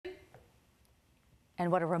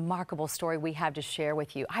And what a remarkable story we have to share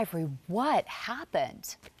with you. Ivory, what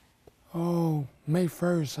happened? Oh, May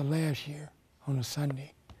 1st of last year on a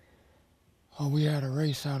Sunday. We had a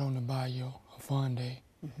race out on the bayou, a fun day.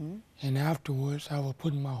 And afterwards, I was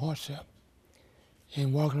putting my horse up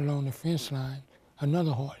and walking along the fence line,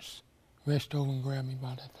 another horse rushed over and grabbed me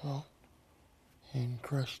by the throat and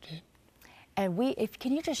crushed it. And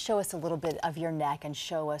can you just show us a little bit of your neck and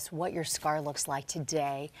show us what your scar looks like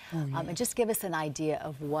today? Oh, yeah. And just give us an idea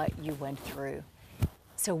of what you went through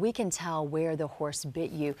so we can tell where the horse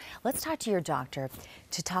bit you. Let's talk to your doctor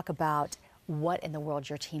to talk about what in the world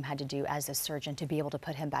your team had to do as a surgeon to be able to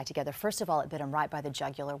put him back together. First of all, it bit him right by the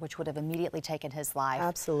jugular, which would have immediately taken his life.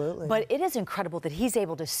 Absolutely. But it is incredible that he's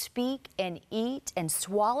able to speak and eat and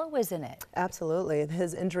swallow, isn't it? Absolutely.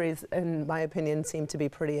 His injuries, in my opinion, seem to be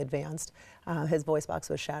pretty advanced. His voice box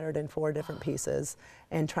was shattered in 4 different pieces,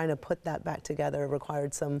 and trying to put that back together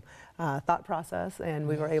required some thought process, and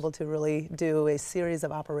we were able to really do a series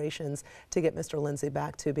of operations to get Mr. Lindsey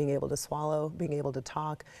back to being able to swallow, being able to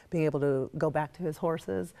talk, being able to go back to his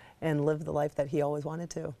horses and live the life that he always wanted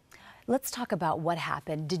to. Let's talk about what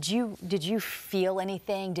happened. Did you feel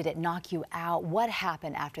anything? Did it knock you out? What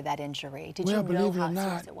happened after that injury? Did you know how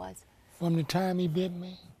serious it was? From the time he bit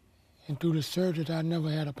me and through the surgery, I never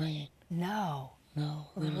had a pain. No. No,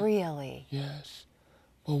 really. Really? Yes.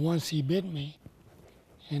 But once he bit me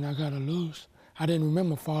and I got loose, I didn't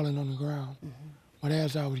remember falling on the ground. But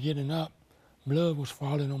as I was getting up, blood was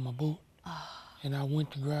falling on my boot. And I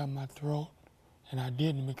went to grab my throat, and I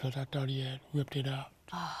didn't because I thought he had ripped it out.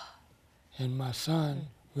 And my son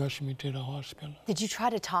rushed me to the hospital. Did you try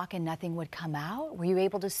to talk and nothing would come out? Were you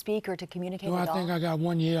able to speak or to communicate at all? No, I think I got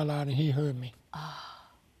one yell out and he heard me.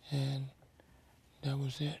 And that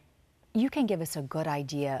was it. You can give us a good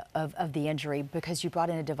idea of the injury because you brought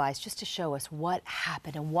in a device just to show us what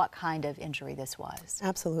happened and what kind of injury this was.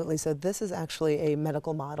 Absolutely. So this is actually a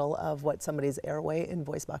medical model of what somebody's airway and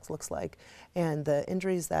voice box looks like. And the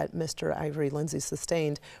injuries that Mr. Ivory Lindsey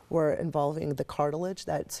sustained were involving the cartilage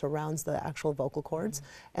that surrounds the actual vocal cords,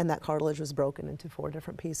 and that cartilage was broken into 4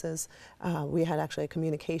 different pieces. We had actually a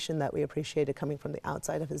communication that we appreciated coming from the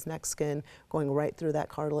outside of his neck skin, going right through that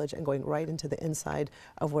cartilage and going right into the inside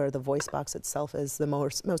of where the voice box itself is, the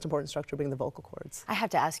most important structure being the vocal cords. I have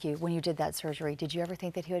to ask you, when you did that surgery, did you ever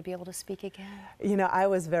think that he would be able to speak again? You know, I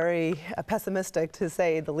was very pessimistic, to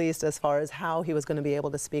say the least, as far as how he was going to be able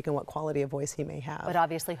to speak and what quality of voice he may have. But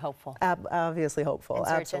obviously hopeful. Obviously hopeful, and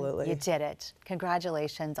surgeon, absolutely. You did it.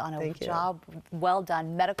 Congratulations on a Thank you. job well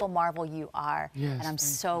done. Medical marvel you are. Yes, and I'm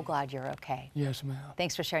so glad you're okay. Yes, ma'am.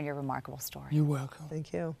 Thanks for sharing your remarkable story. You're welcome.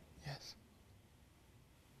 Thank you. Yes.